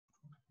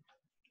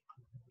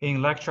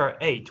In lecture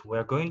 8,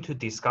 we're going to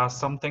discuss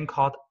something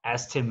called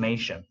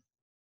estimation.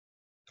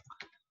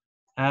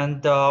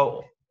 And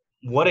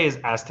what is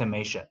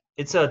estimation?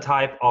 It's a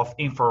type of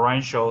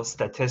inferential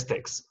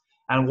statistics.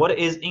 And what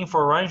is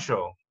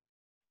inferential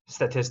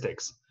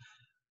statistics?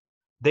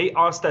 They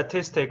are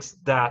statistics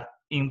that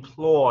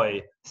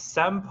employ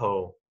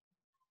sample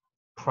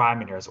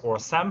parameters or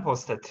sample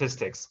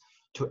statistics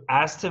to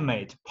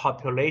estimate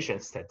population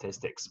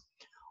statistics.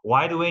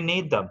 Why do we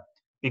need them?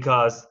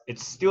 Because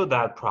it's still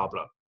that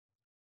problem.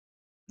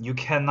 You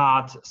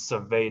cannot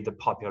survey the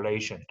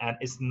population, and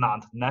it's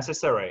not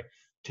necessary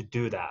to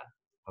do that,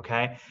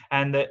 okay?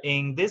 And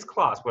in this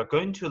class, we're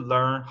going to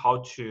learn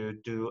how to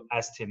do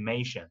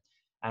estimation,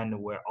 and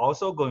we're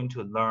also going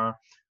to learn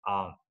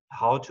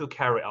how to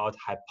carry out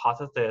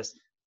hypothesis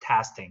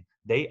testing.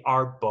 They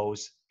are both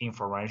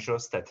inferential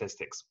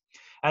statistics.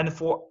 And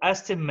for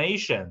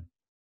estimation,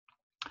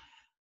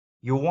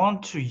 you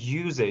want to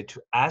use it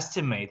to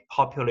estimate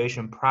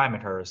population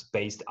parameters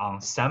based on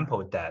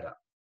sample data.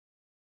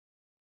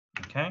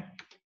 Okay,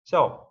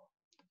 so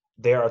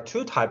there are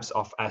two types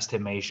of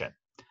estimation.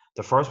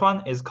 The first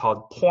one is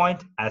called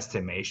point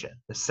estimation.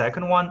 The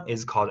second one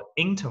is called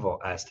interval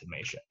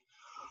estimation.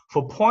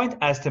 For point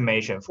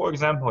estimation, for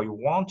example, you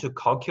want to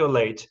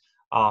calculate,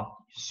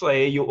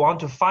 say you want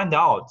to find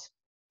out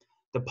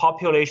the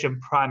population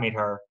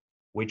parameter,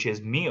 which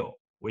is mu,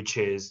 which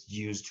is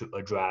used to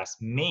address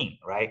mean,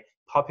 right?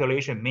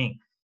 Population mean.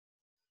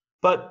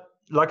 But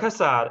like I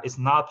said, it's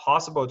not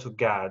possible to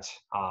get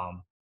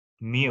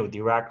mu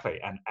directly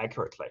and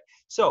accurately.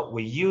 So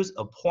we use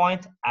a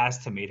point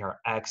estimator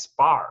X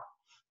bar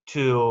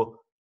to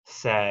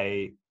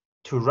say,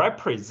 to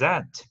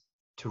represent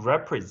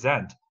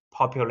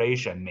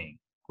population mean,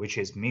 which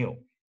is mu,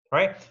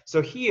 right?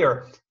 So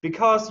here,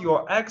 because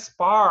your X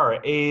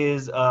bar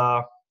is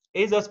a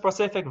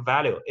specific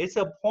value, it's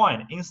a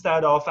point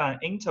instead of an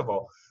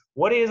interval.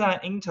 What is an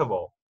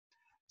interval?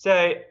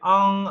 Say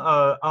on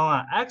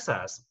an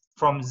axis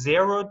from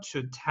 0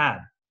 to 10.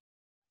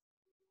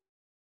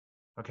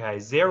 Okay,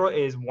 0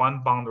 is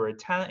one boundary,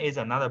 10 is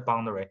another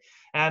boundary,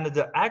 and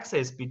the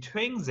axis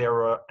between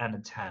 0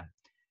 and 10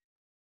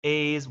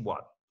 is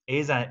what?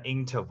 Is an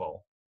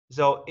interval.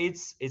 So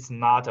it's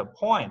not a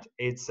point,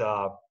 it's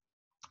a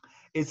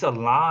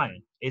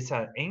line, it's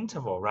an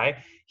interval, right?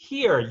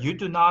 Here you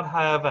do not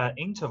have an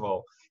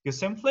interval. You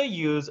simply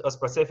use a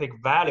specific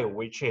value,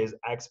 which is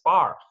X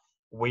bar,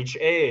 which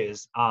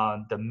is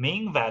the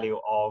mean value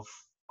of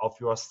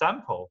your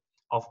sample,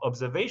 of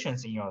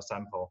observations in your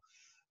sample,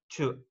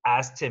 to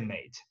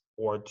estimate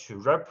or to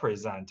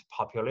represent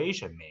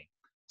population mean.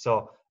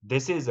 So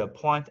this is a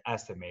point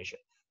estimation.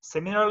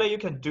 Similarly, you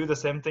can do the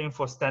same thing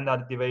for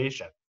standard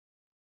deviation.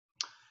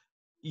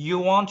 You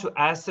want to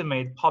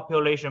estimate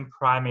population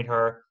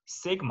parameter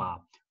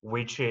sigma,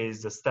 which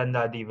is the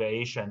standard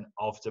deviation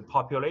of the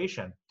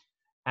population.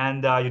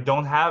 And you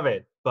don't have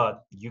it,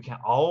 but you can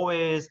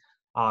always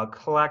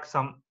collect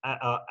some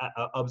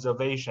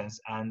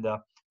observations and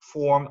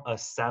form a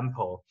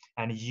sample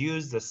and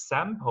use the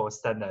sample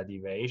standard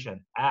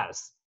deviation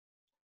S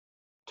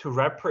to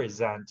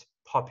represent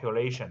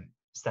population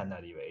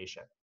standard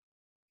deviation.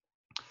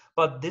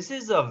 But this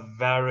is a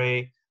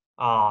very,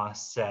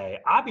 say,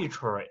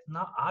 arbitrary,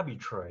 not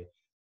arbitrary.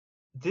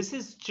 This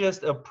is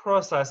just a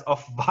process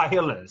of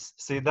violence.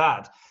 See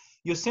that?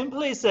 You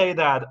simply say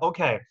that,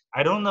 okay,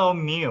 I don't know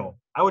mu.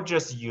 I would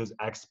just use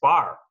X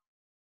bar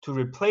to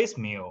replace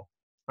mu,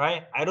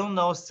 right? I don't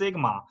know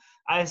sigma.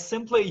 I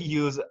simply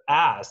use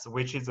S,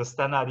 which is the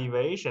standard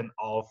deviation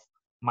of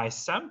my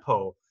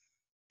sample,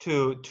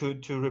 to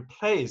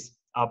replace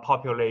a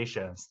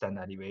population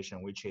standard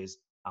deviation, which is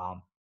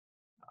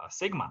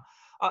sigma.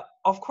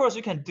 Of course,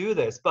 you can do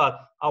this,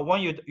 but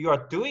when you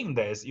are doing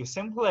this, you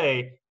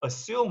simply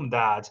assume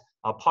that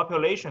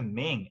population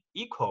mean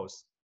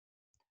equals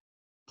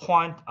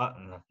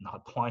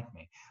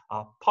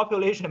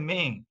population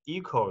mean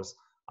equals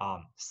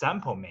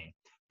sample mean.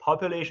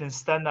 Population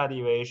standard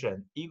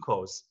deviation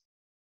equals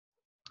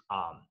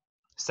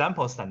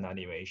sample standard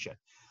deviation.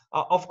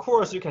 Of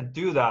course, you can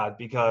do that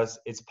because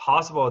it's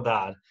possible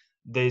that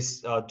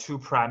these two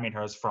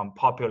parameters from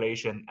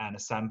population and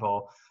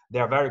sample, they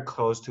are very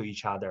close to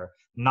each other,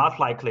 not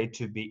likely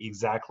to be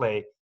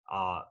exactly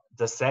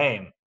the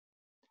same.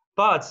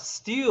 But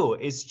still,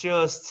 it's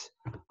just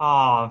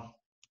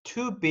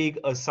too big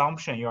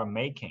assumption you are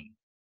making.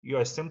 You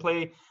are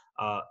simply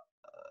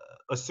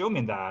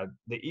assuming that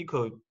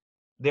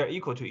they're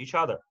equal to each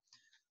other.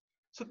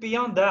 So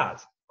beyond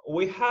that,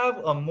 we have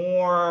a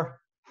more,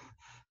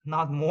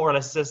 not more,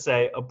 let's just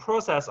say, a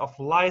process of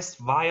less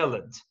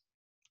violent,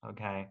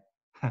 okay,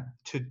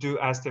 to do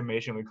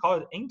estimation. We call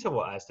it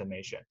interval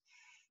estimation,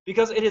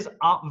 because it is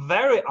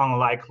very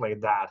unlikely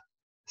that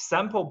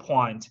sample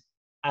point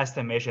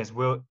estimations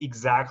will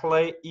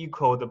exactly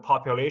equal the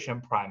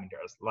population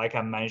parameters, like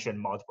I mentioned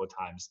multiple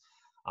times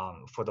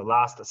for the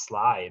last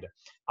slide,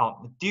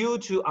 due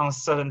to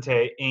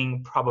uncertainty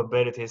in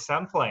probability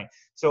sampling.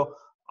 So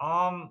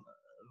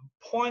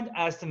point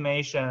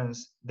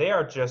estimations, they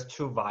are just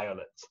too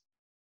violent.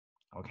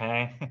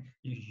 Okay,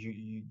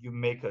 you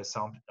make an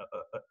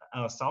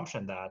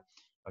assumption that,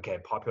 okay,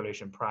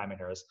 population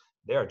parameters,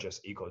 they're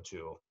just equal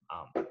to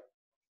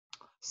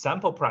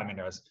sample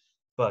parameters,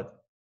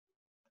 but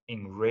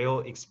in real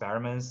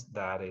experiments,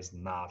 that is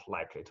not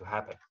likely to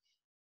happen.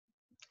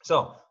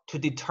 So to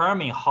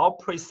determine how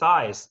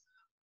precise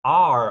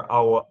are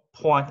our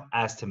point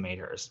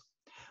estimators,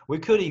 we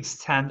could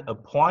extend a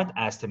point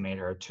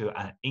estimator to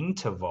an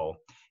interval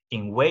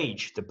in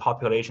which the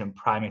population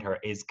parameter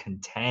is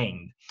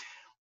contained.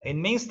 It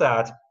means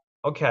that,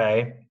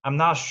 okay, I'm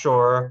not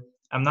sure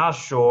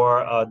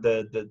about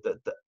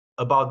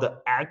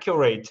the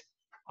accurate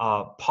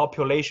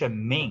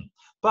population mean,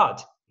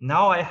 but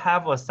now I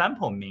have a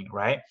sample mean,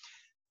 right?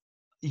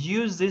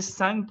 Use this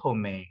sample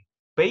mean.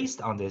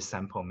 Based on this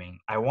sample mean,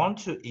 I want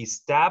to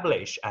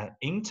establish an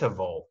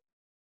interval.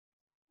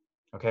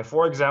 Okay,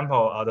 for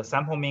example, the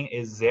sample mean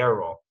is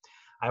 0.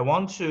 I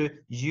want to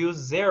use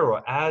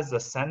 0 as the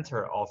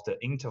center of the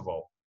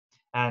interval.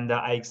 And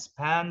I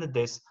expand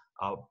this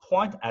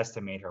point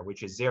estimator,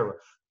 which is 0,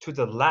 to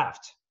the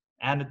left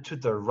and to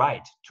the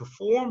right to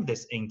form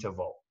this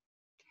interval.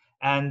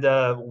 And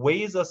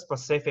with a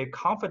specific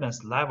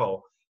confidence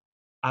level,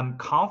 I'm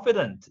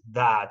confident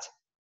that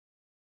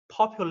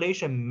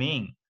population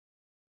mean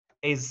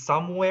is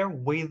somewhere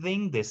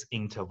within this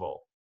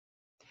interval.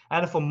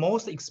 And for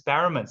most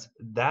experiments,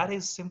 that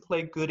is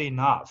simply good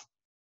enough,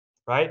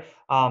 right?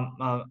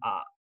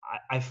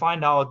 I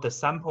find out the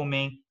sample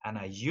mean and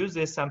I use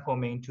this sample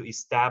mean to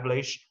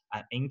establish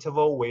an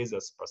interval with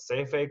a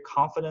specific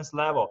confidence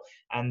level.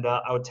 And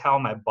I'll tell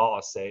my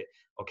boss, say,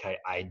 okay,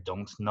 I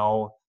don't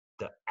know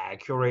the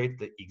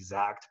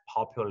exact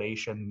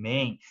population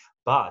mean,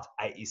 but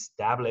I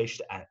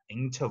established an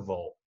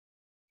interval.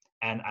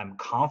 And I'm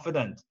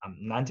confident, I'm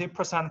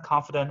 90%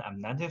 confident, I'm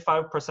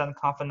 95%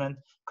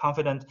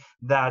 confident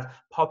that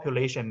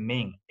population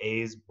mean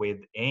is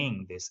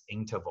within this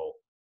interval.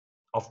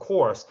 Of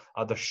course,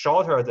 the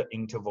shorter the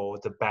interval,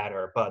 the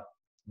better, but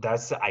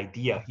that's the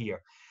idea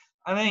here.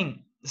 I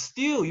mean,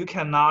 still you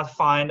cannot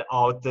find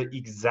out the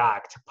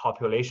exact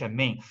population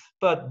mean,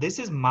 but this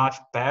is much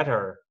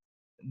better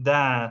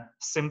than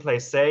simply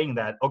saying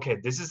that, okay,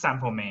 this is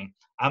sample mean.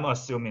 I'm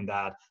assuming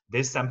that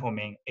this sample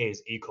mean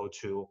is equal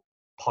to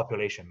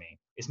population mean.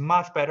 It's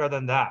much better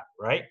than that,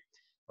 right?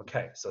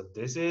 Okay, so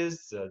this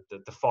is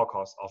the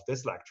focus of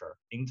this lecture,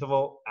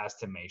 interval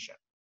estimation.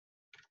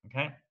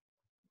 Okay,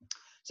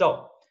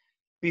 so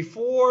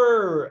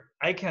before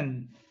I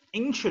can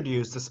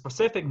introduce the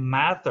specific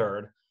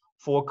method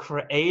for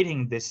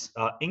creating this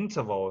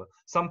interval,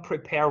 some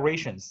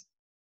preparations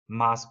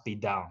must be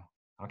done.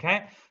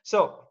 Okay,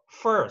 so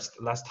first,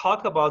 let's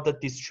talk about the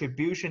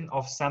distribution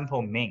of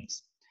sample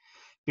means.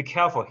 Be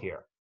careful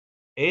here.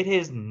 It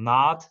is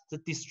not the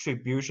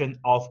distribution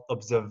of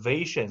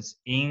observations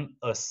in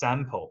a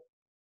sample.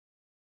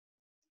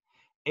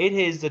 It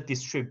is the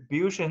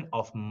distribution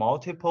of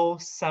multiple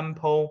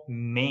sample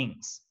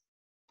means,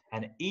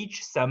 and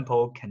each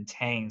sample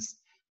contains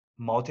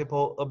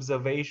multiple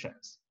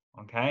observations,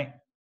 okay?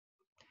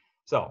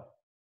 So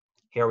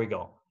here we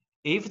go.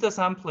 If the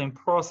sampling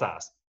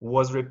process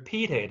was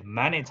repeated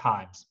many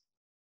times,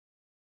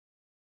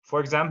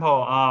 for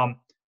example,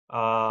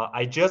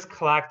 I just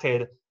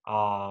collected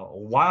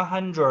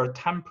 100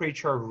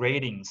 temperature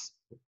readings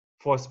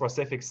for a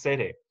specific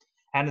city,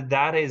 and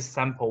that is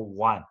sample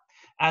 1.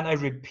 And I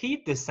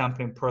repeat this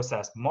sampling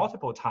process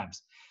multiple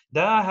times.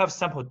 Then I have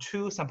sample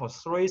 2, sample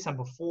 3,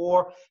 sample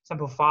 4,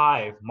 sample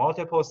 5,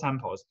 multiple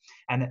samples,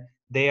 and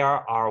there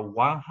are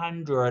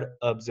 100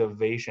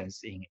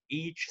 observations in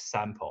each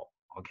sample,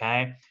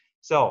 okay?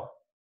 So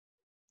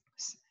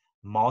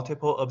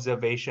multiple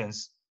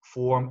observations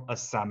form a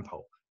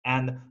sample,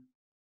 and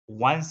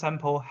one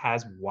sample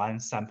has one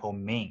sample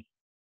mean,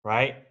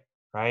 right?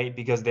 Right?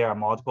 Because there are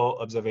multiple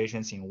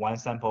observations in one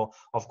sample.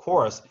 Of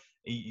course,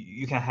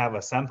 you can have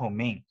a sample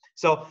mean.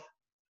 So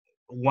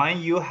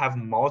when you have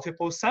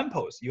multiple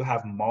samples, you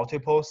have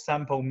multiple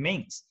sample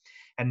means.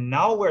 And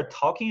now we're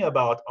talking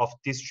about of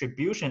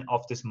distribution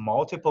of this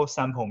multiple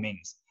sample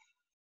means.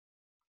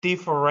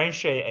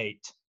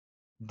 Differentiate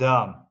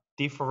them.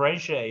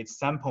 Differentiate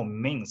sample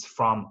means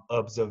from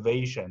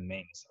observation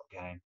means,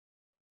 okay?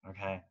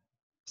 Okay?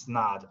 It's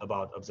not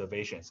about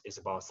observations, it's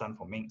about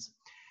sample means.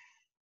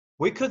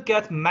 We could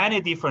get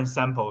many different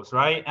samples,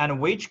 right? And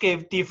which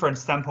give different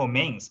sample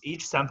means.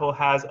 Each sample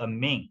has a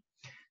mean.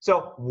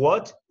 So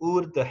what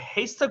would the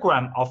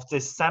histogram of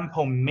this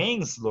sample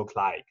means look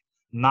like?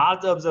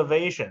 Not the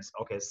observations,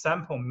 okay,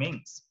 sample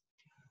means.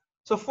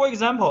 So for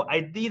example, I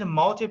did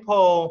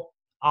multiple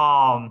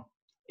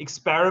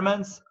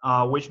experiments,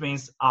 which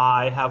means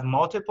I have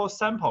multiple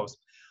samples.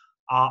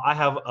 I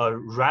have a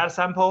red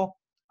sample,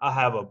 I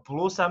have a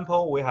blue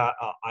sample,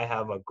 I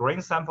have a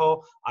green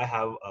sample, I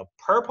have a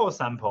purple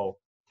sample,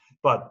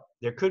 but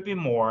there could be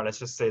more. Let's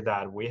just say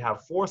that we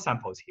have 4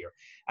 samples here.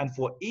 And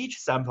for each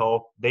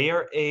sample,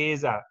 there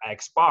is an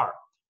X bar.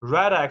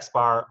 Red X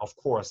bar, of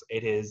course,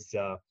 it is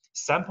the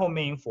sample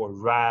mean for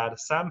red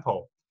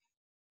sample,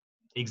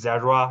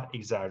 etc.,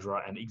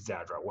 etc., and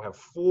etc. We have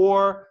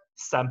 4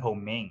 sample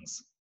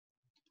means.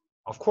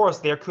 Of course,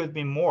 there could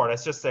be more.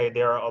 Let's just say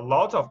there are a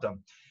lot of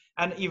them.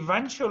 And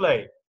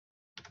eventually,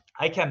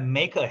 I can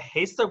make a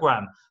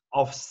histogram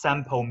of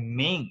sample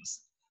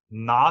means,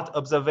 not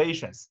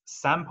observations,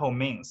 sample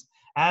means.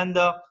 And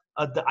the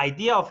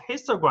idea of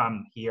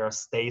histogram here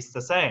stays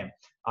the same.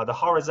 The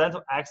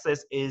horizontal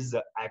axis is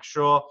the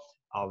actual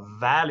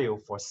value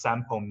for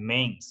sample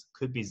means.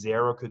 Could be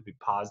 0, could be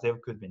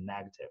positive, could be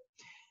negative.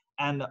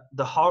 And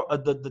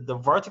the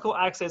vertical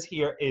axis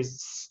here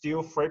is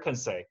still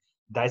frequency.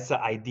 That's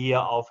the idea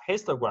of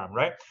histogram,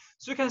 right?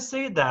 So you can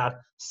see that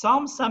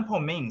some sample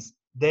means,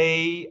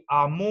 they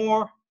are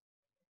more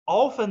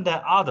often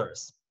than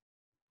others,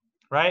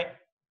 right?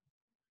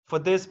 For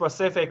this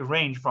specific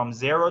range from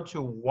 0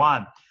 to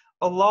 1,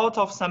 a lot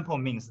of sample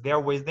means they're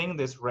within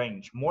this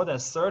range, more than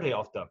 30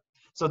 of them.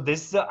 So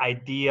this is the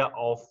idea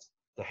of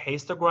the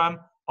histogram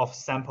of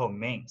sample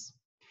means.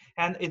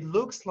 And it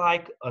looks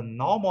like a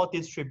normal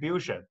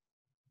distribution,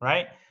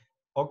 right?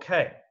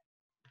 Okay,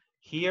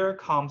 here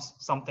comes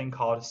something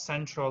called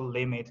central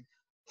limit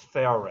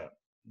theorem.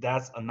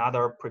 That's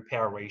another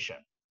preparation,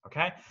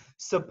 okay?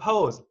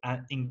 Suppose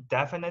an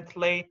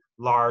indefinitely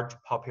large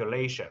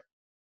population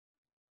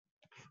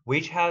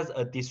which has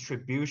a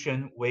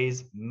distribution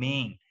with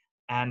mean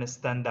and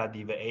standard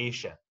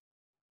deviation.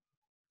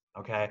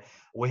 Okay,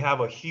 we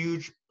have a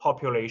huge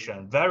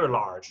population, very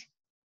large,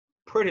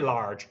 pretty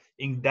large,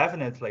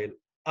 infinitely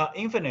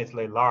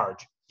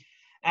large.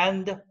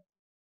 And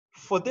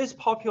for this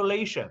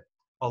population,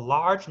 a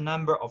large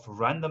number of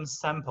random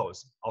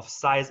samples of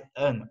size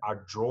n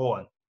are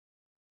drawn.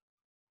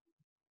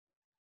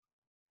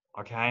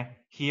 Okay,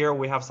 here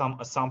we have some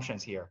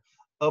assumptions here.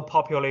 A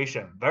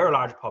population, very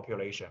large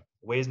population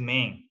with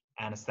mean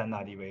and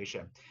standard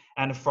deviation.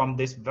 And from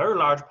this very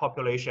large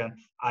population,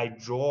 I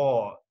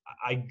drew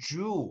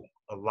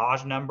a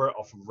large number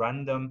of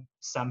random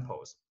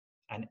samples,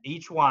 and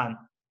each one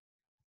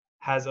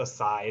has a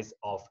size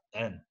of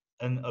n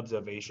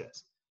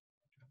observations.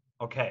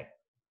 Okay,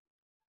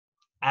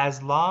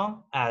 as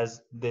long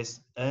as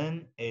this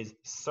n is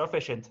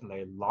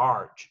sufficiently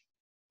large,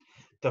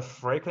 the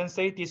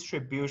frequency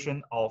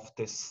distribution of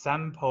the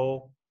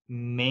sample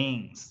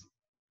means,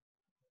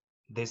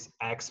 this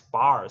x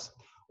bars,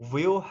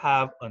 will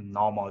have a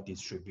normal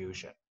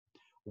distribution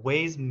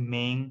with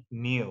mean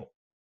mu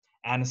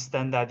and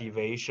standard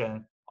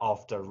deviation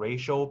of the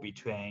ratio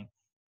between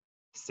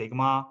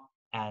sigma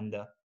and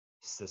the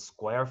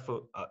square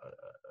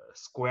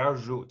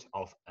root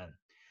of n.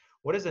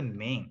 What does it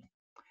mean?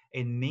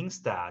 It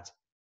means that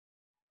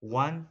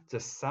when the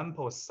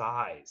sample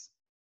size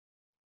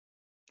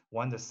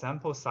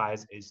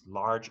is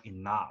large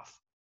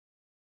enough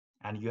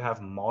and you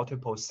have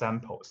multiple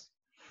samples,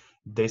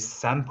 this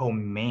sample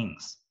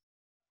means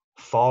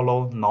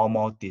follow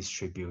normal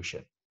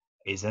distribution.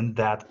 Isn't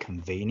that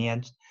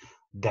convenient?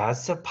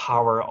 That's the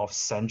power of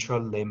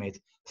central limit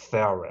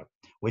theorem,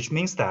 which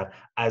means that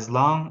as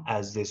long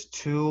as these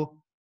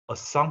two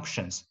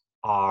assumptions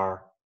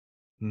are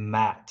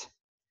met,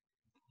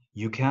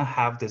 you can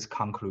have this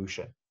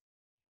conclusion.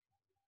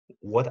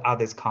 What are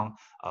these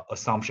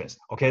assumptions?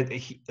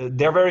 Okay,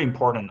 they're very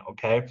important,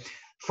 okay?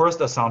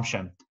 First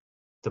assumption,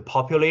 the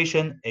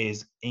population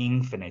is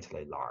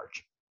infinitely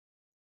large.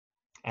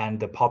 And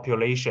the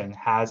population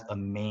has a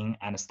mean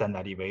and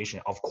standard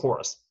deviation. Of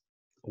course,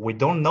 we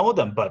don't know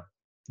them, but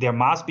there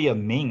must be a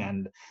mean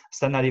and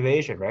standard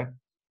deviation, right?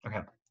 Okay,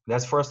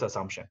 that's first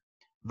assumption,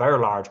 very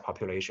large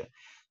population.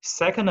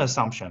 Second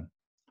assumption,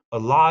 a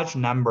large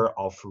number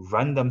of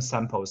random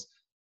samples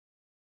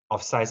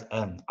of size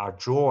n are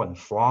drawn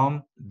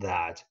from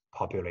that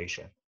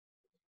population.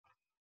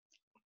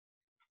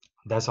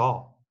 That's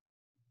all.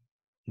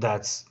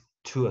 That's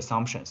two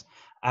assumptions.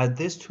 As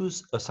these two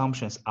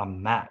assumptions are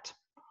met,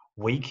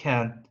 we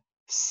can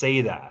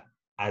say that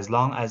as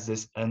long as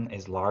this n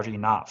is large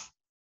enough,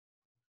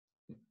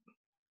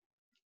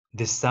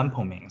 this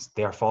sample means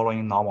they are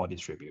following normal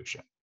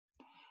distribution.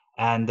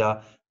 And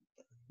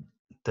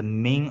the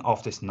mean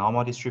of this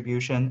normal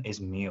distribution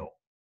is mu,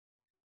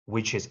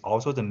 which is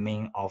also the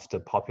mean of the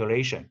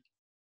population.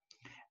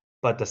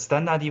 But the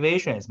standard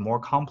deviation is more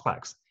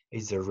complex.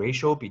 It's the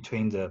ratio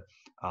between the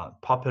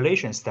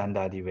population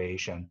standard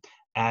deviation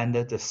and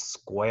the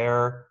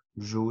square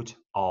root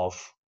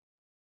of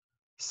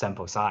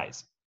sample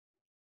size.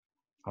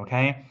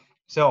 Okay,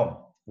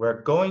 so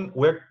we're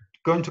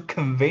going to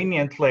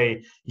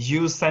conveniently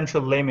use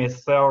central limit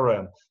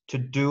theorem to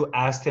do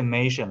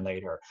estimation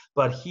later.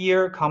 But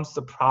here comes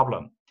the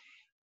problem.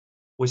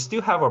 We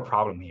still have a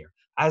problem here.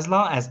 As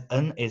long as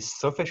n is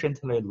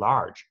sufficiently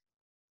large,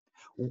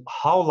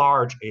 how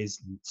large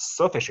is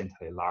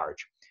sufficiently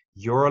large?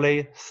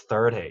 Usually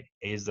 30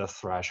 is the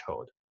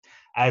threshold.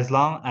 As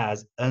long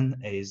as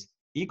n is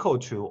equal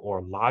to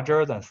or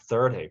larger than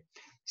 30,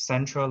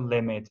 central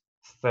limit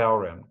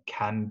theorem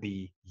can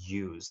be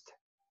used.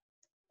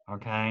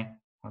 Okay.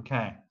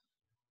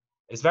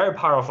 It's very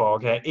powerful.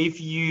 Okay, if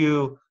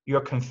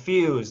you're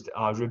confused,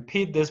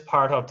 repeat this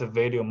part of the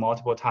video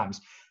multiple times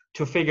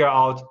to figure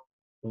out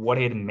what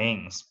it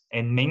means.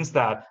 It means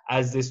that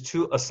as these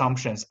two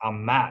assumptions are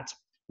met,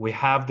 we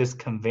have this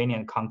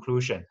convenient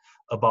conclusion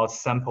about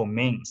sample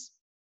means.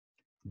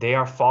 They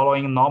are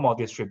following normal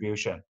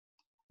distribution.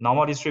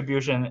 Normal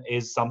distribution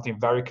is something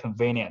very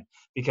convenient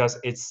because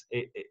it's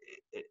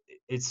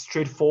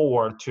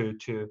straightforward to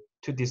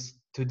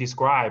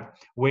describe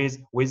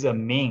with a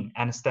mean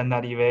and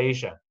standard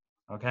deviation.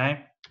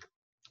 Okay.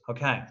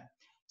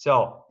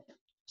 So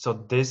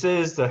this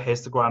is the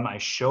histogram I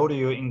showed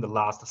you in the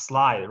last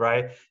slide,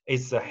 right?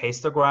 It's a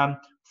histogram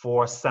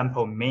for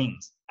sample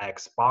means,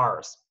 X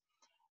bars.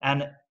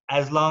 And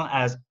as long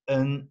as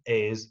n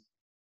is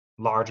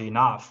large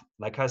enough,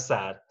 like I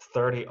said,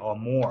 30 or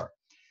more,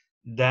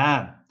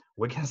 then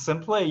we can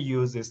simply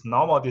use this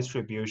normal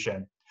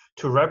distribution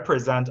to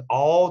represent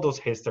all those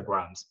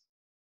histograms.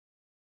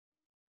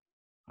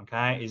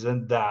 Okay,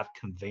 isn't that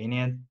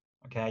convenient?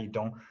 Okay,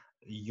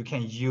 you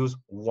can use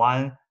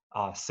one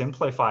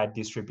simplified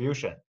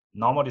distribution,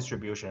 normal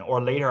distribution,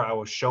 or later I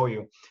will show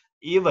you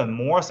even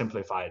more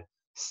simplified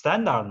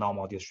standard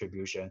normal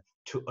distribution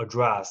to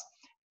address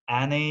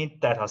any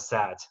data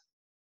set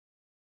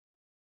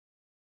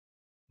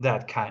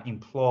that can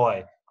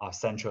employ a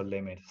central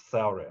limit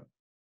theorem.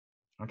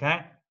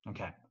 Okay.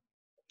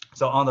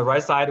 So on the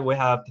right side, we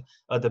have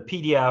the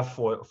PDF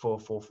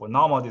for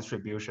normal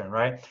distribution,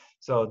 right?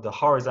 So the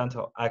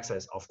horizontal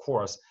axis, of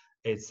course,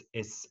 it's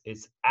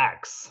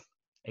X.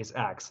 It's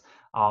X.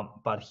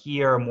 But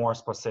here, more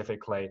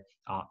specifically,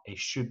 it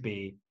should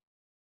be,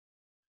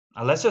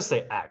 let's just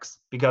say X,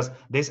 because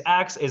this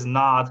X is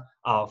not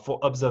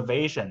for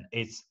observation.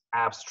 It's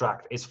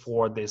abstract. It's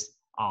for this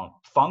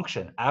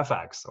function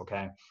fx,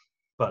 okay?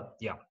 But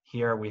yeah,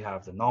 here we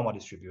have the normal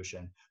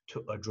distribution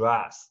to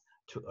address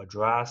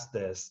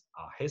this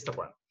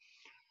histogram.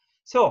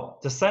 So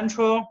the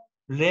central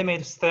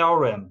limit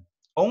theorem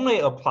only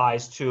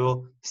applies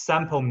to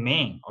sample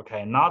mean,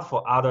 okay, not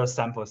for other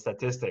sample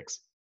statistics.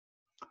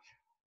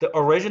 The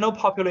original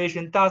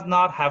population does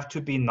not have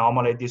to be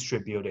normally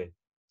distributed,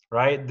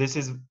 right? This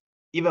is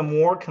even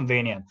more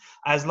convenient.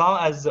 As long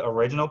as the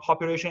original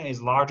population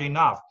is large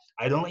enough,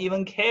 I don't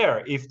even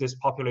care if this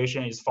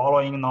population is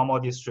following normal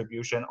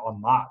distribution or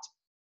not.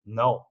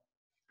 No.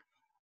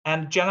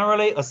 And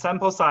generally, a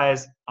sample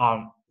size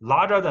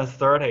larger than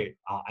 30,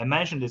 I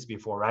mentioned this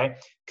before, right,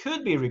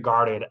 could be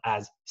regarded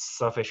as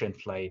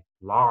sufficiently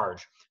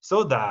large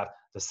so that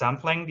the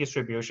sampling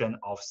distribution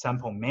of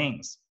sample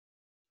means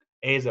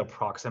is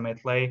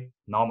approximately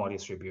normal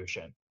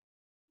distribution.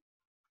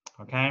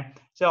 Okay,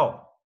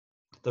 so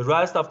the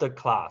rest of the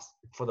class,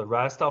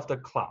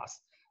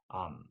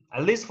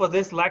 at least for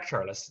this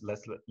lecture,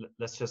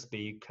 let's just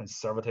be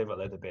conservative a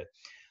little bit.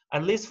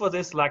 At least for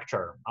this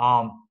lecture,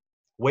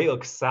 we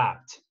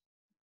accept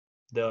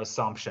the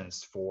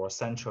assumptions for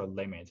central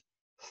limit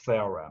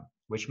theorem,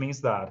 which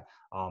means that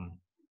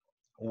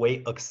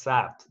we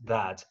accept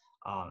that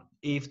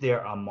if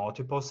there are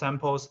multiple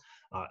samples,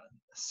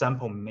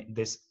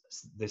 this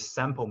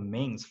sample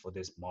means for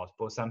these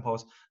multiple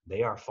samples,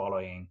 they are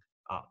following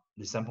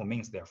the sample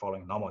means they are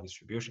following normal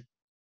distribution.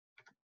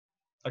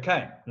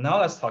 Okay, now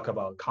let's talk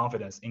about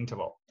confidence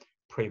interval.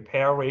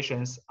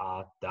 Preparations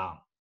are done.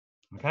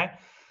 Okay,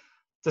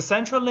 the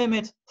central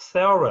limit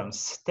theorem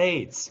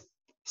states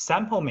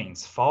sample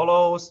means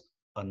follows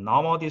a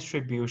normal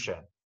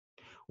distribution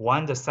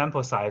when the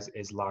sample size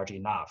is large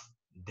enough.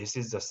 This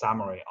is the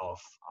summary of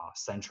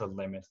central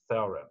limit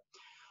theorem.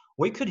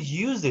 We could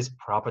use this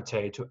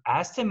property to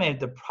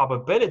estimate the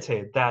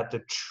probability that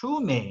the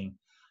true mean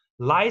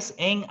lies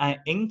in an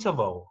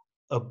interval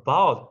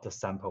about the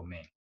sample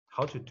mean.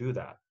 How to do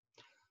that?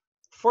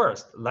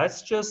 First,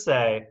 let's just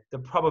say the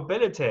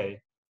probability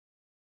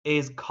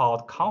is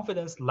called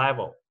confidence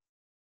level.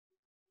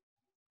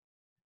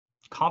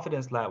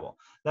 Confidence level.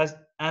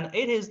 And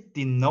it is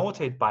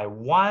denoted by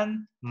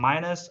 1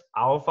 minus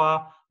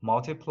alpha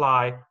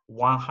multiply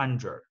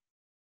 100.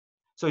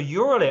 So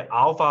usually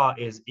alpha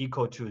is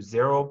equal to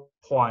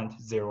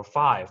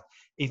 0.05.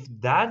 If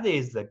that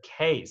is the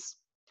case,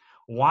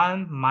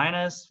 1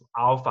 minus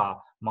alpha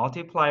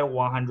multiply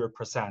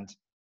 100%,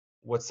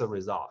 what's the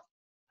result?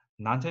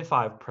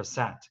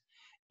 95%.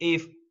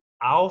 If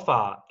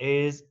alpha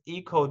is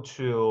equal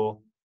to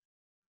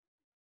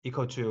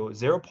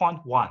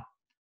 0.1,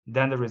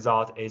 then the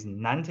result is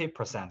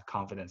 90%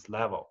 confidence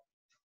level,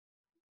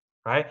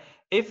 right?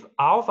 If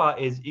alpha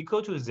is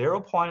equal to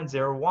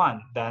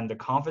 0.01, then the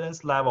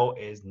confidence level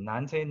is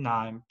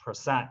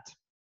 99%.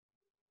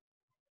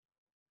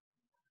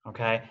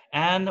 Okay,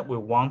 and we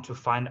want to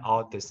find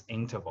out this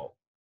interval.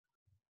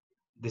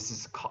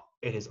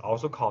 It is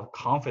also called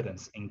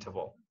confidence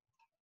interval.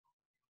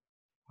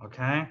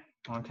 Okay,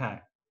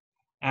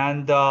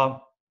 and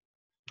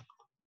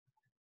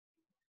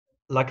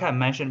like I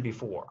mentioned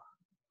before,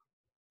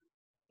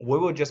 we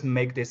will just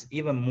make this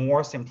even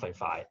more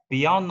simplified.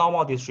 Beyond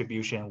normal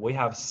distribution, we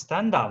have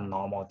standard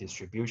normal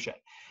distribution.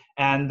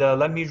 And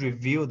let me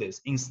review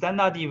this. In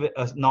standard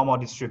normal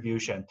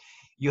distribution,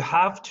 you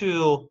have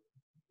to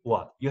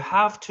what? You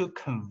have to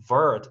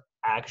convert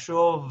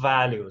actual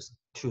values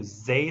to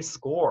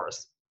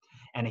z-scores.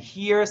 And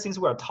here, since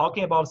we're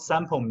talking about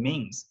sample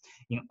means,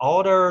 in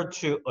order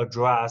to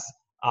address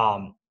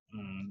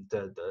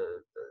the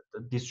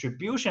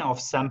distribution of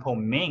sample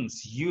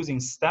means using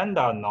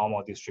standard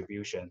normal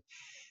distribution,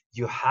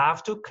 you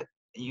have to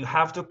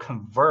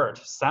convert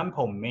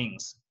sample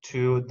means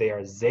to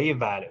their z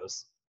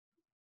values.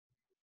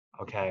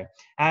 Okay,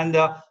 and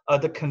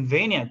the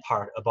convenient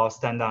part about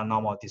standard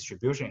normal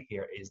distribution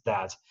here is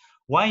that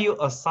when you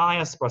assign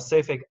a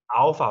specific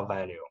alpha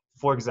value,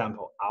 for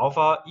example,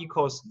 alpha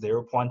equals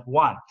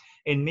 0.1,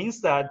 it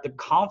means that the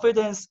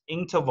confidence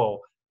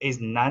interval is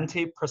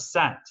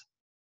 90%.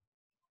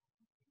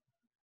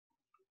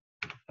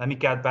 Let me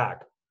get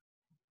back.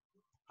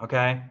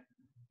 Okay.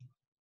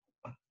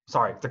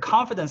 Sorry, the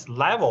confidence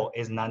level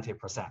is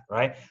 90%,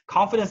 right?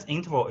 Confidence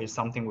interval is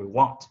something we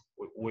want.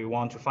 We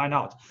want to find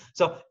out.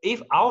 So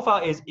if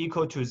alpha is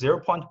equal to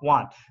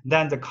 0.1,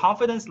 then the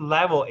confidence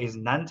level is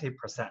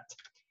 90%.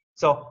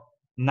 So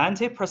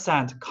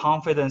 90%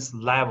 confidence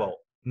level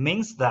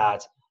means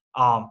that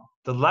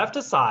the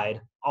left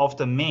side of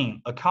the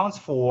mean accounts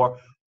for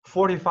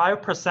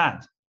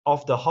 45%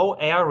 of the whole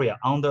area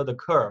under the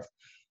curve.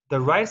 The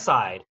right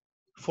side,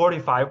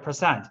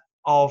 45%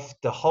 of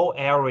the whole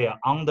area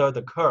under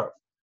the curve,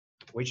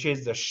 which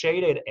is the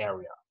shaded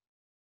area,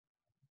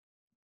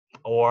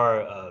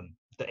 or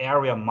the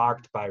area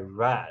marked by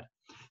red.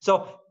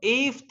 So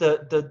if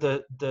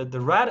the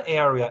red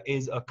area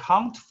is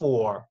account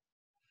for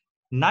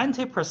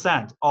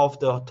 90% of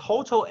the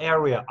total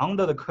area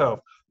under the curve,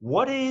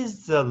 what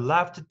is the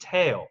left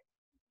tail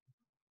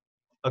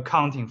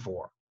accounting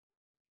for?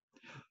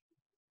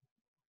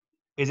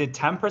 Is it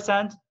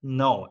 10%?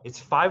 No, it's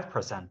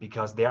 5%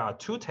 because there are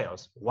two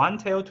tails, one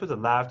tail to the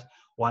left,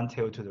 one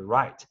tail to the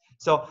right.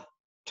 So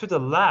to the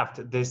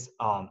left, this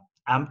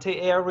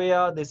empty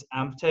area, this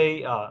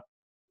empty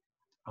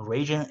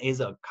region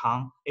is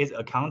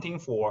accounting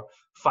for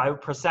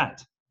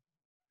 5%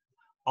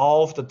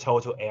 of the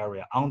total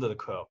area under the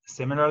curve.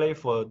 Similarly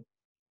for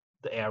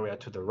the area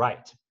to the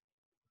right.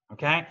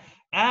 Okay,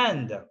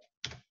 and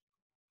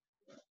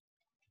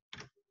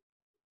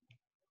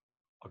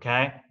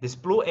okay, this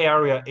blue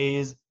area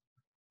is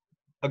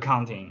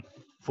accounting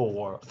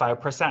for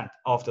 5%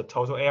 of the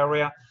total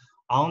area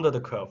under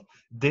the curve.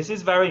 This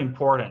is very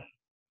important,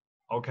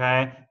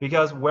 okay,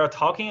 because we're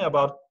talking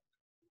about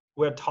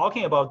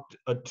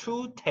a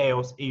two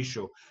tails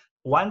issue,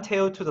 one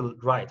tail to the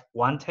right,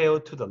 one tail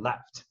to the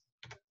left.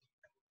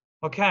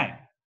 Okay,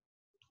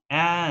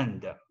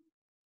 and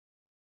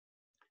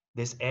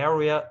this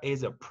area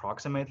is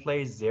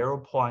approximately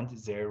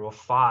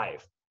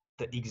 0.05.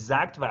 The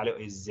exact value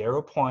is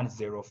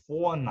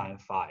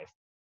 0.0495.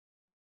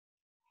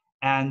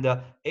 And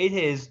it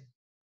is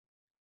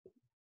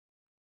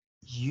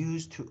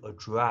used to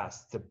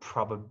address the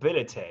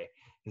probability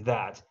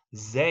that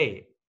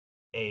Z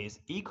is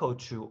equal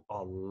to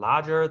or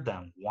larger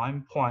than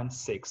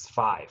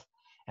 1.65.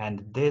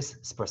 And this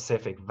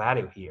specific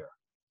value here,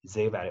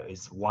 Z value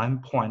is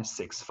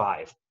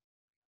 1.65.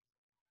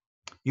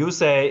 You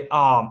say,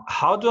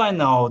 how do I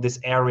know this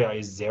area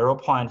is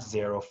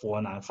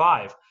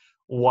 0.0495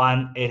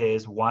 when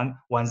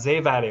when Z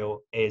value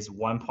is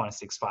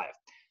 1.65?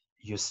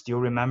 You still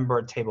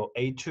remember table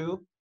A2,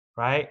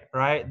 right?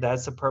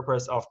 That's the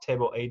purpose of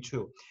table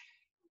A2.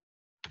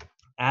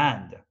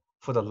 And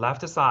for the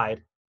left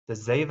side, the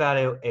Z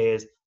value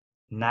is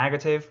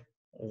negative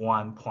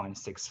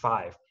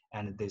 1.65.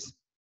 And this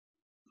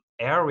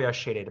area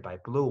shaded by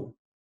blue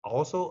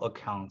also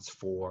accounts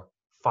for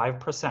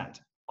 5%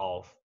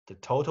 of the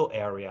total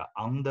area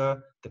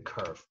under the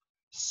curve.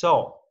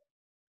 So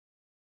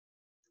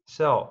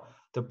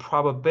the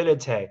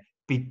probability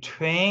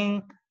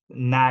between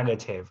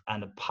negative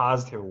and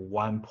positive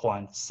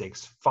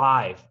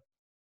 1.65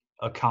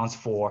 accounts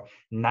for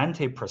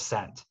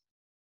 90%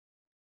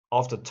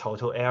 of the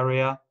total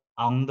area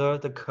under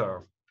the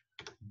curve.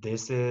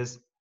 This is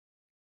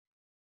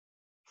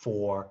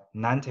for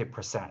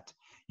 90%.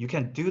 You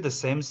can do the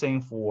same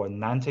thing for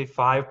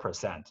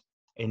 95%.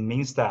 It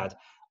means that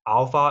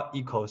alpha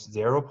equals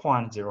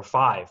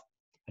 0.05. And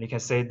you can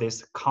say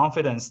this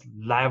confidence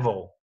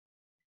level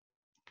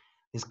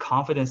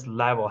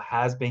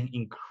has been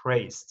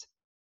increased.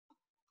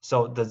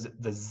 So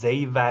the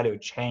Z value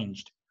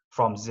changed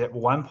from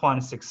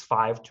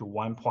 1.65 to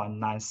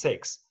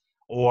 1.96,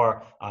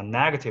 or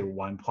negative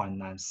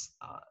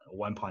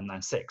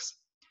 1.96.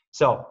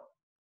 So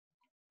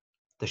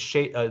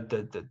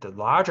the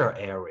larger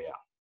area,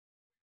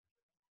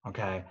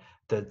 okay,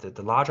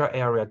 the larger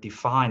area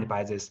defined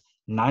by this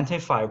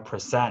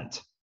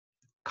 95%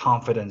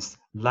 confidence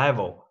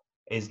level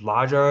is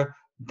larger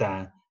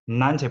than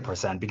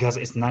 90% because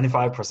it's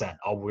 95%,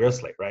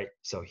 obviously, right?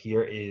 So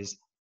here is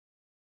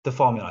the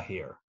formula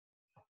here,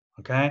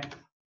 okay?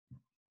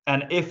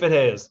 And if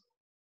the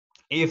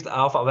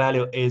alpha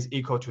value is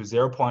equal to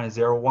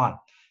 0.01,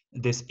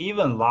 this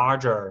even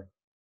larger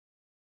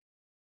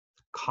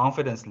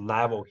confidence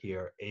level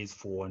here is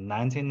for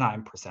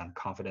 99%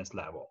 confidence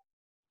level.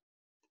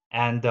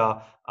 And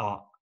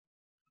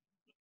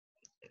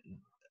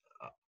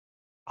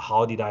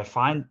how did I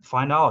find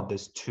out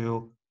these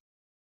two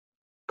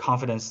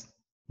confidence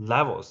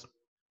levels?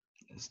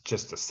 It's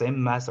just the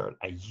same method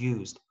I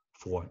used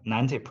for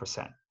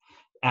 90%.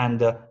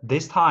 And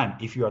this time,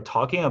 if you are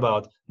talking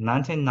about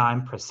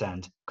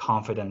 99%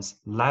 confidence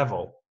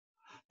level,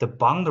 the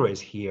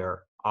boundaries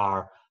here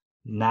are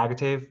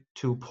negative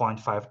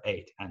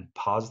 2.58 and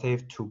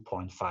positive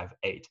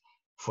 2.58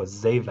 for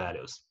Z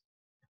values.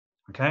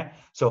 Okay,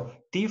 so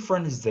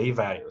different Z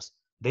values,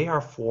 they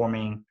are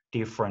forming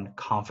different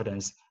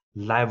confidence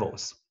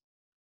levels.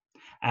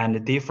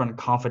 And different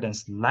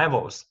confidence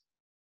levels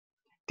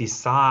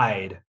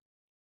decide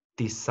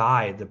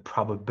the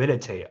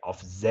probability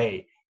of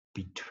Z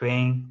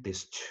between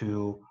these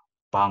two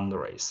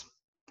boundaries.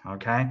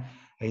 Okay,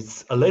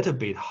 it's a little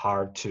bit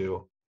hard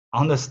to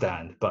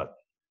understand, but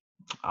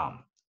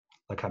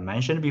like I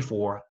mentioned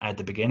before, at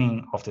the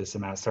beginning of the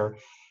semester,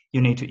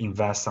 you need to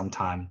invest some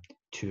time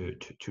to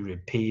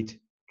repeat,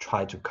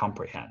 try to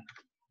comprehend.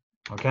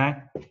 Okay.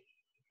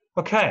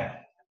 Okay.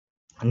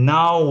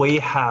 Now we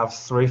have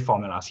three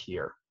formulas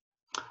here.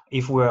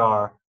 If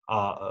we're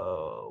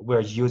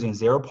using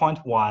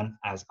 0.1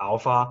 as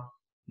alpha,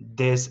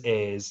 this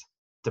is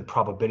the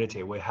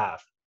probability we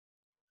have.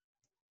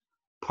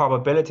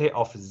 Probability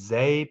of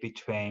Z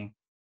between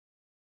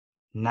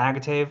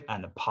negative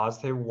and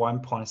positive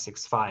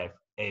 1.65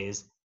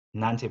 is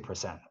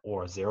 90%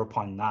 or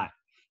 0.9.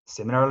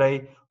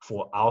 Similarly,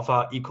 for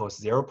alpha equals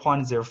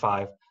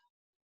 0.05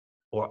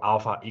 or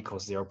alpha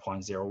equals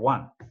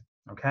 0.01.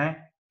 Okay,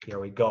 here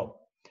we go.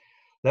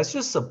 Let's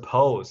just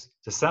suppose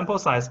the sample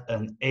size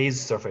N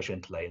is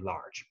sufficiently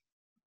large.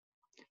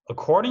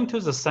 According to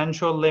the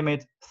central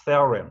limit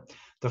theorem,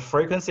 the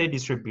frequency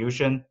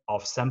distribution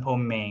of sample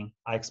mean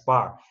X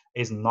bar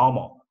is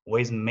normal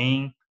with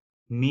mean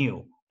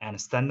mu and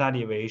standard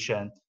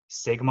deviation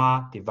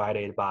sigma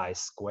divided by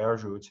square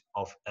root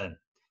of N.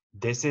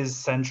 This is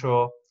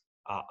central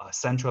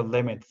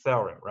limit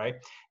theorem, right?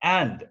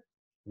 And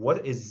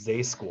what is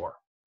Z-score?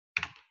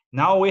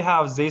 Now we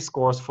have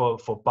Z-scores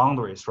for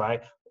boundaries,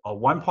 right?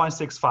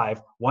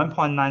 1.65,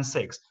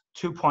 1.96,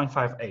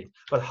 2.58.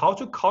 But how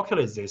to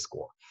calculate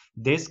Z-score?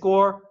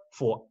 Z-score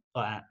for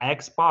an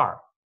X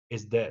bar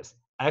is this.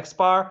 X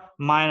bar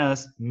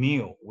minus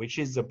mu, which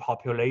is the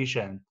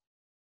population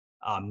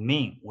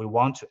mean we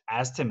want to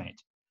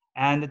estimate,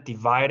 and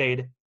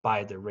divided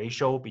by the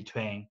ratio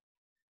between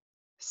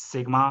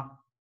sigma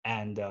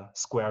and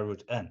square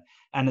root N.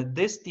 And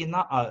this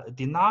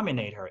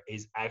denominator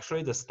is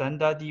actually the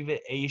standard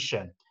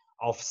deviation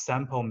of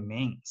sample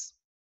means,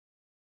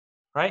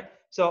 right?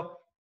 So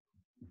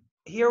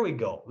here we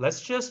go.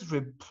 Let's just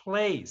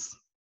replace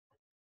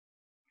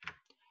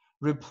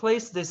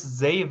this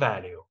Z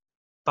value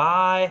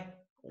by,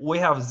 we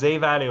have Z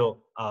value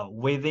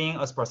within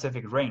a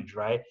specific range,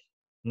 right?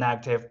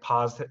 Negative,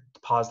 positive,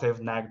 positive,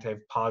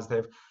 negative,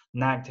 positive,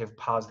 negative,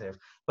 positive.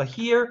 But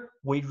here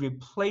we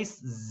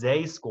replace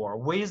Z-score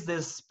with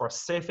this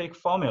specific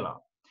formula.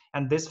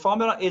 And this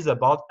formula is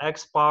about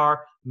X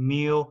bar,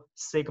 mu,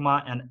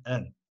 sigma, and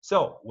N.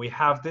 So we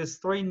have these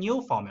three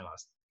new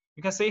formulas.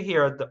 You can see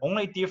here the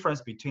only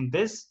difference between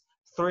these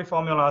three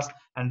formulas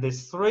and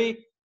these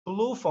three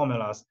blue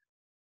formulas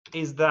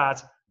is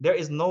that there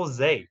is no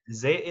Z.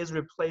 Z is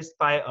replaced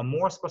by a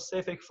more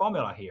specific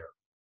formula here.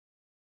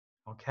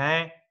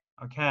 Okay,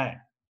 okay,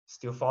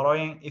 still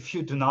following? If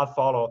you do not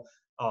follow,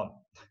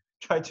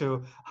 try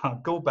to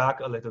go back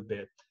a little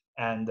bit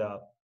and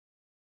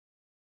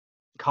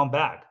come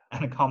back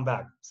and come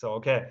back. So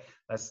okay,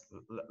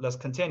 let's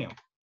continue.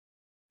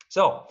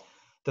 So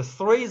the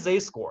three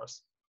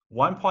Z-scores,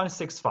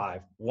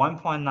 1.65,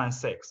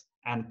 1.96,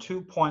 and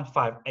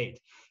 2.58,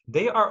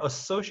 they are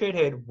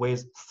associated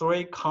with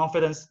three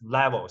confidence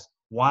levels,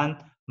 1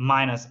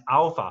 minus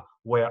alpha,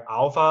 where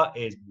alpha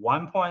is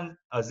 0.1,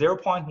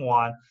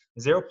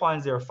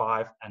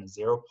 0.05, and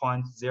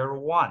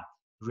 0.01,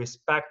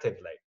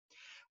 respectively.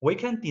 We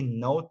can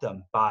denote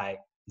them by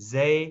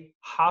Z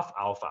half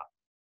alpha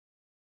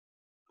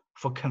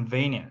for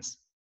convenience.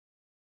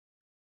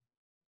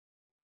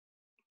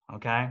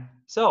 Okay,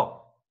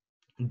 so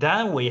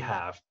then we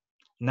have,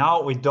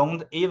 now we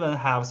don't even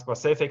have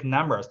specific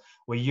numbers.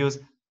 We use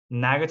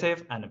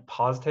negative and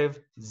positive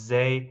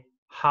Z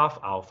half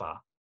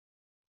alpha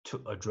to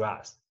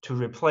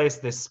replace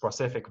these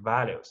specific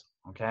values,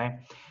 okay?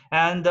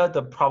 And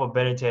the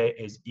probability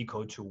is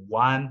equal to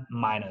 1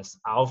 minus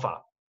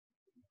alpha.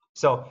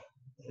 So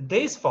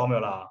this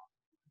formula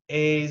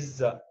is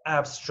the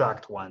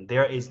abstract one.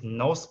 There is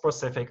no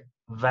specific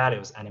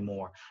values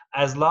anymore.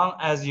 As long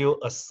as you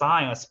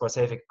assign a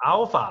specific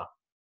alpha,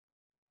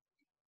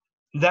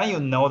 then you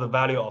know the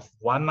value of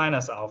 1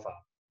 minus alpha.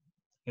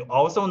 You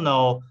also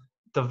know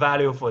the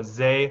value for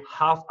Z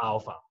half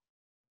alpha,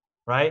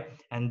 right?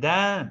 And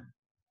then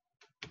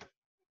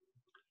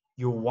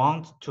you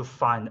want to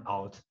find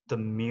out the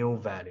mu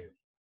value,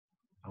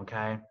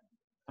 okay?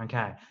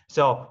 Okay,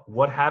 so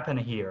what happened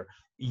here?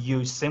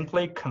 You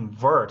simply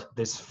convert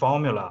this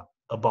formula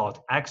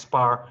about X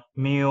bar,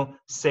 mu,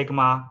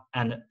 sigma,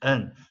 and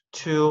N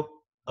to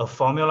a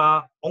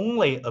formula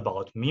only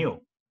about mu.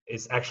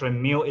 It's actually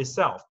mu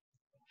itself.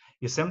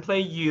 You simply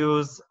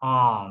use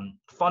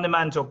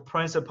fundamental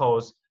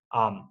principles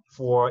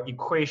for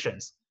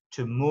equations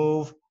to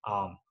move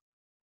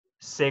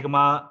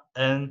sigma,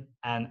 n,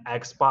 and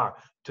x bar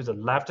to the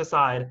left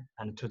side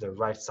and to the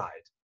right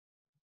side.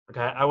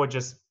 Okay, I will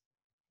just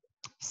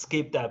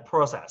skip that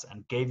process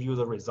and give you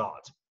the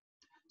result.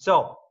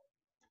 So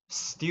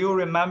still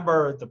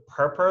remember the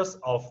purpose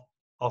of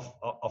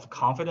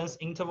confidence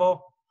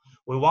interval?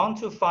 We want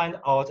to find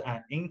out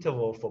an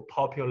interval for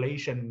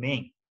population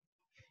mean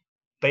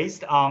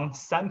based on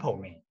sample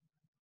mean,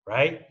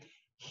 right?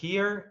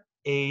 Here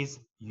is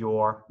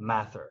your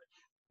method.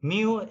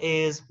 Mu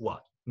is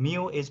what?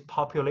 Mu is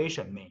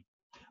population mean.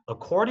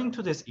 According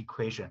to this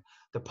equation,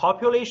 the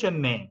population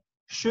mean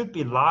should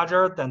be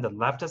larger than the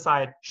left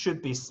side,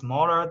 should be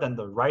smaller than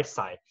the right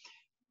side.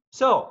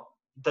 So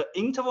the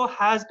interval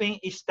has been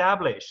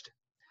established.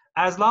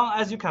 As long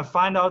as you can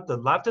find out the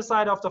left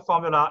side of the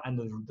formula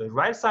and the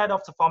right side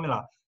of the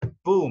formula,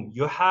 boom,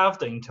 you have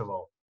the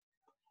interval.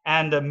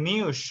 And the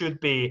mu should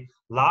be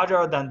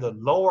larger than the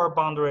lower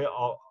boundary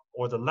or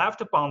the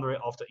left boundary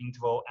of the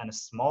interval and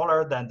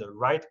smaller than the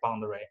right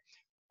boundary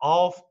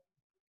of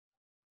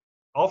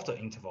the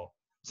interval.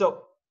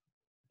 So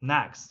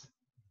next,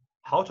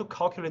 how to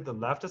calculate the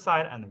left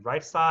side and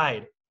right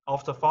side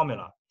of the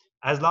formula?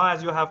 As long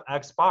as you have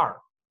x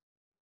bar,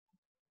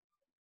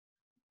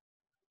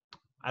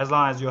 as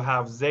long as you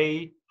have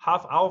z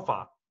half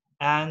alpha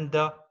and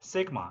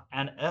sigma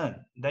and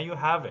n, then you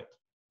have it.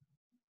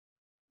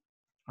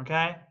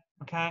 Okay,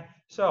 okay.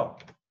 So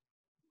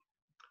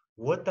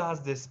what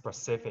does this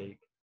specific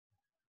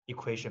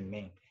equation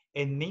mean?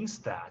 It means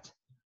that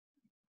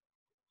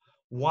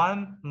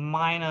 1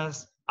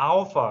 minus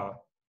alpha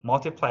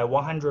multiply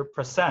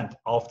 100%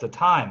 of the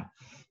time,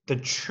 the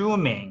true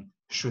mean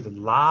should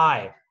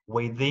lie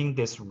within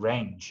this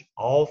range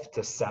of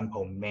the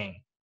sample mean.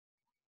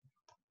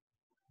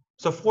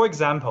 So for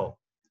example,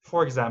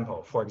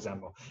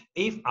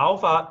 if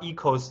alpha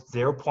equals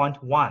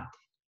 0.1,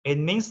 it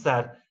means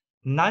that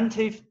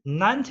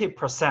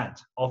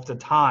 90% of the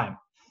time,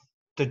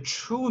 the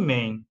true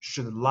mean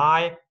should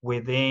lie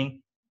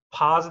within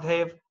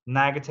positive,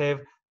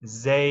 negative,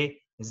 z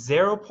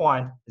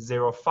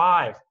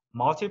 0.05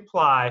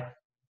 multiply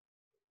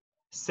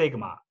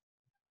sigma,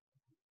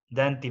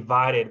 then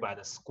divided by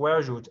the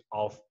square root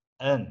of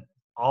n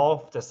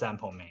of the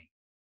sample mean.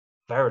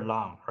 Very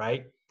long,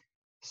 right?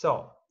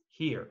 So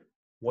here,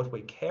 what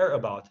we care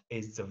about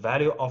is the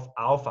value of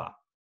alpha.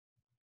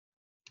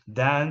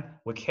 Then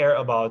we care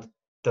about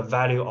the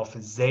value of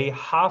z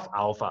half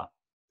alpha.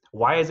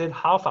 Why is it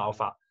half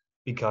alpha?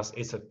 Because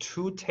it's a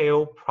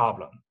two-tail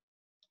problem.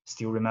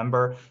 Still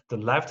remember the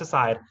left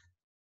side,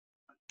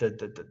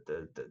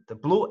 the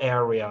blue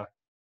area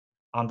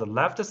on the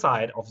left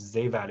side of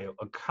z value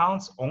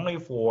accounts only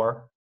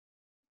for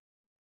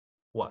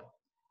what?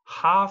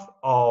 Half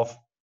of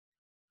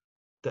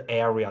the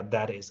area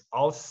that is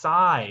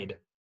outside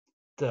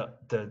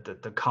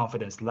the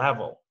confidence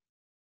level,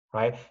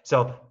 right?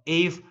 So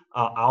if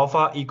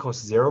alpha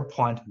equals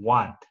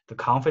 0.1, the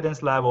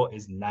confidence level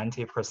is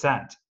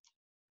 90%.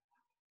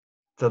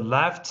 The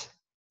left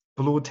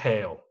blue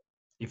tail,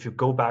 if you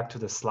go back to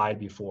the slide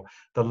before,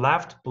 the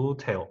left blue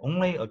tail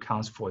only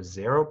accounts for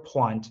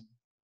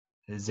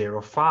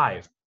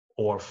 0.05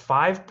 or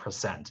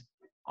 5%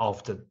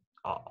 of the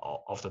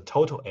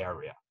total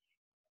area,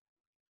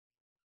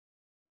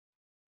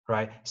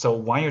 right? So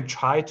when you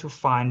try to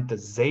find the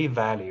z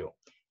value,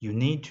 you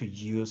need to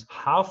use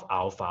half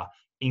alpha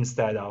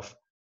instead of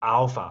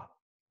alpha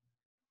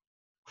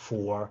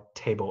for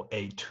table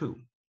A2,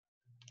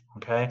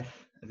 okay?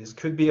 This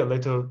could be a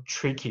little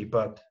tricky,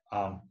 but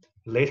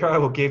later I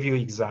will give you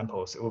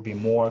examples. It will be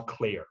more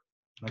clear,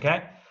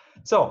 okay?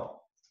 So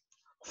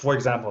for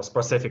example,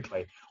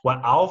 specifically, when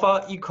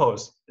alpha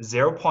equals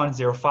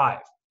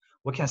 0.05,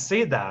 we can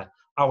see that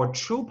our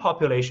true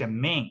population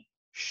mean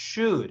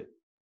should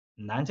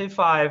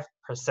 95%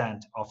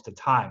 of the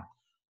time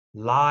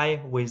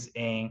lie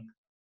within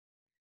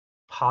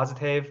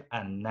positive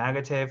and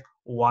negative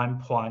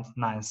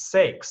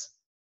 1.96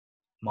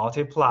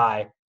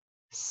 multiply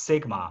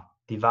sigma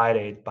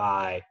divided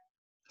by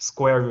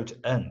square root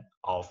n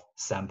of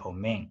sample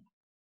mean.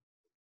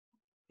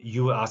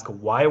 You ask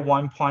why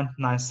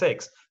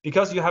 1.96?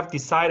 Because you have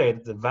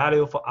decided the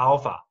value for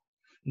alpha.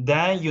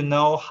 Then you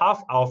know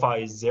half alpha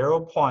is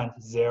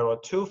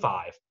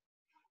 0.025.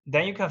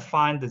 Then you can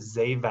find the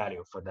z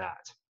value for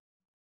that,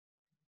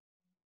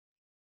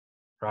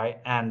 right?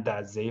 And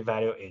that z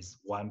value is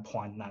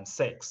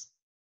 1.96.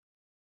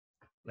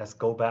 Let's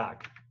go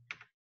back.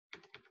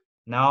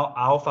 Now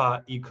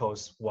alpha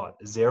equals what?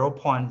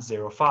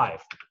 0.05.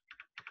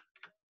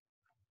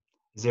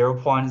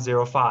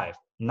 0.05,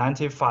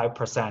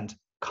 95%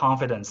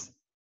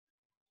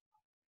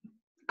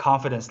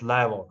 confidence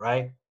level,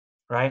 right?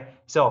 Right?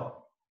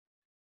 So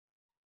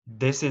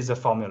this is the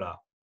formula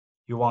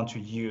you want to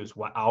use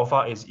when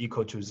alpha is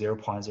equal to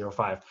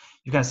 0.05.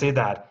 You can see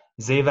that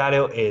z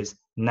value is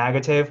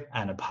negative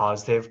and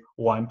positive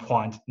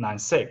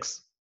 1.96.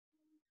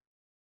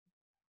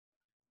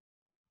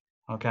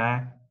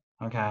 Okay,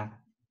 okay.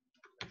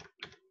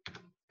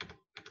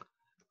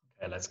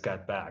 Okay, let's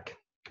get back.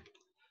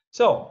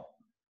 So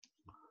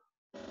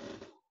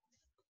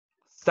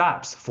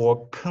steps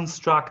for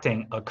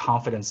constructing a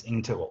confidence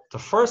interval. The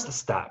first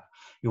step,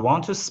 you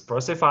want to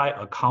specify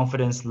a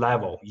confidence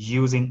level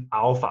using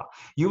alpha.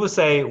 You will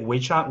say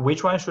which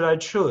one should I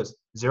choose?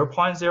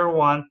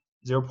 0.01,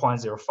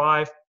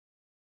 0.05,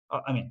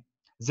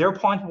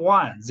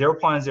 0.1,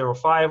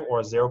 0.05,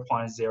 or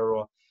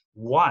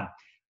 0.01.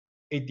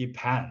 It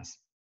depends.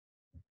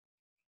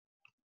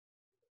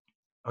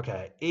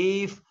 Okay,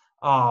 if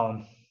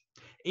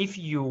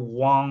you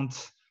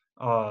want,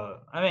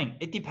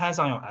 it depends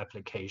on your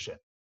application.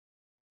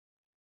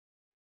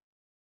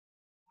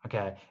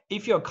 Okay,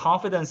 if your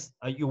confidence,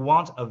 you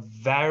want a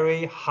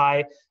very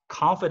high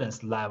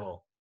confidence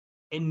level,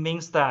 it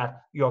means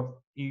that your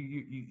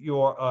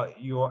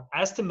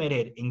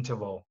estimated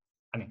interval.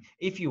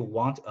 If you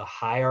want a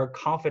higher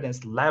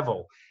confidence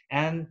level,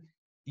 and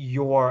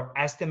your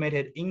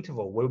estimated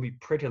interval will be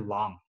pretty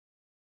long,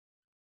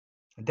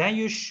 then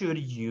you should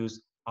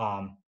use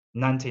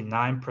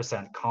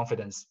 99%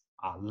 confidence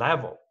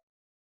level,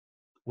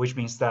 which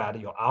means that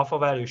your alpha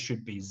value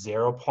should be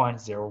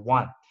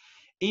 0.01.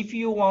 If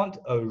you want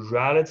a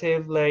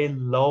relatively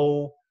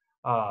low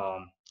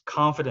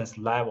confidence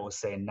level,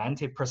 say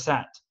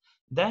 90%,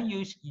 then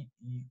you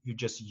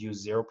just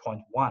use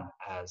 0.1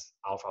 as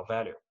alpha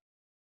value.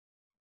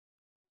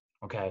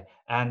 Okay,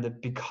 and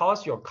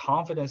because your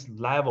confidence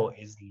level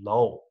is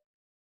low,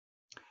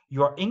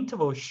 your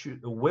interval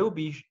will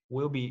be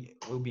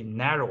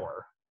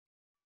narrower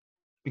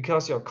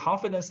because your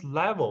confidence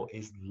level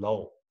is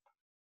low.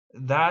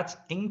 That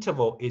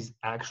interval is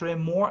actually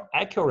more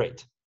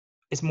accurate.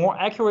 It's more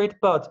accurate,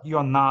 but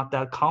you're not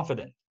that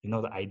confident. You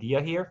know the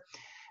idea here?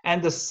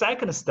 And the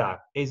second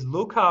step is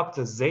look up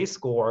the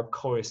z-score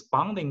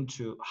corresponding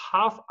to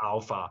half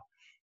alpha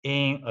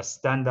in a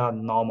standard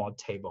normal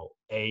table,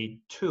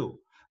 A2.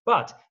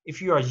 But if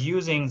you are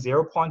using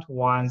 0.1,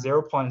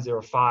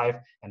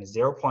 0.05, and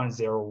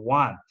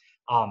 0.01,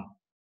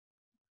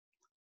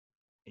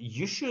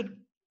 you should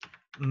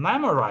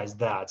memorize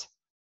that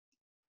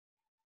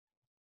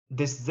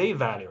these z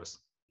values,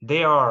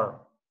 they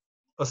are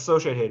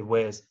associated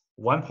with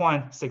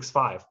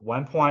 1.65,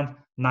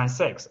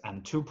 1.96,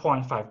 and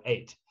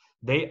 2.58.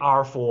 They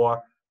are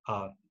for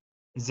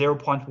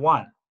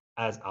 0.1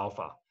 as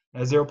alpha,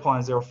 and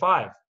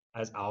 0.05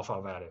 as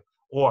alpha value,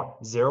 or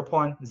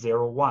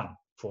 0.01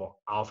 for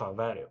alpha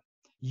value.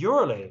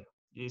 Usually,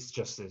 it's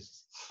just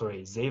these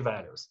three z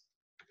values,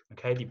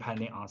 okay,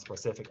 depending on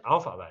specific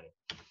alpha value.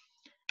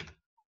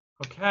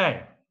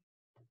 Okay,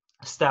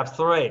 step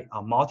 3,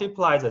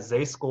 multiply the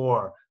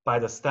z-score by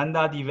the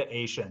standard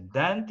deviation,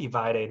 then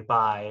divided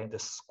by the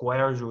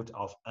square root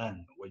of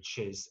n, which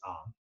is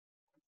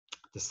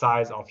the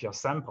size of your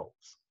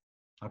samples.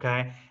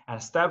 Okay,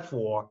 and step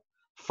 4,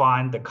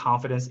 find the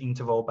confidence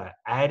interval by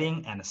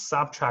adding and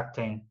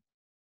subtracting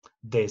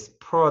this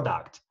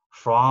product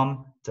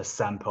from the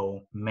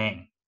sample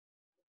mean.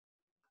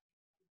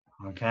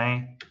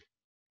 Okay,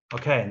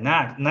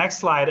 next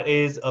slide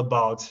is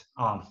about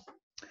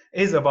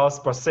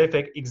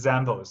specific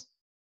examples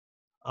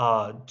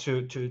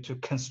to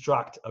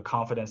construct a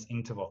confidence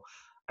interval.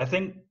 I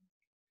think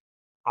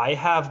I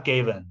have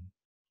given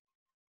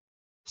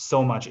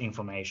so much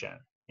information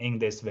in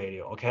this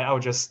video. Okay, I will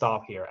just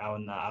stop here.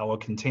 I will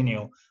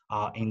continue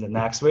in the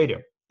next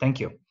video. Thank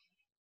you.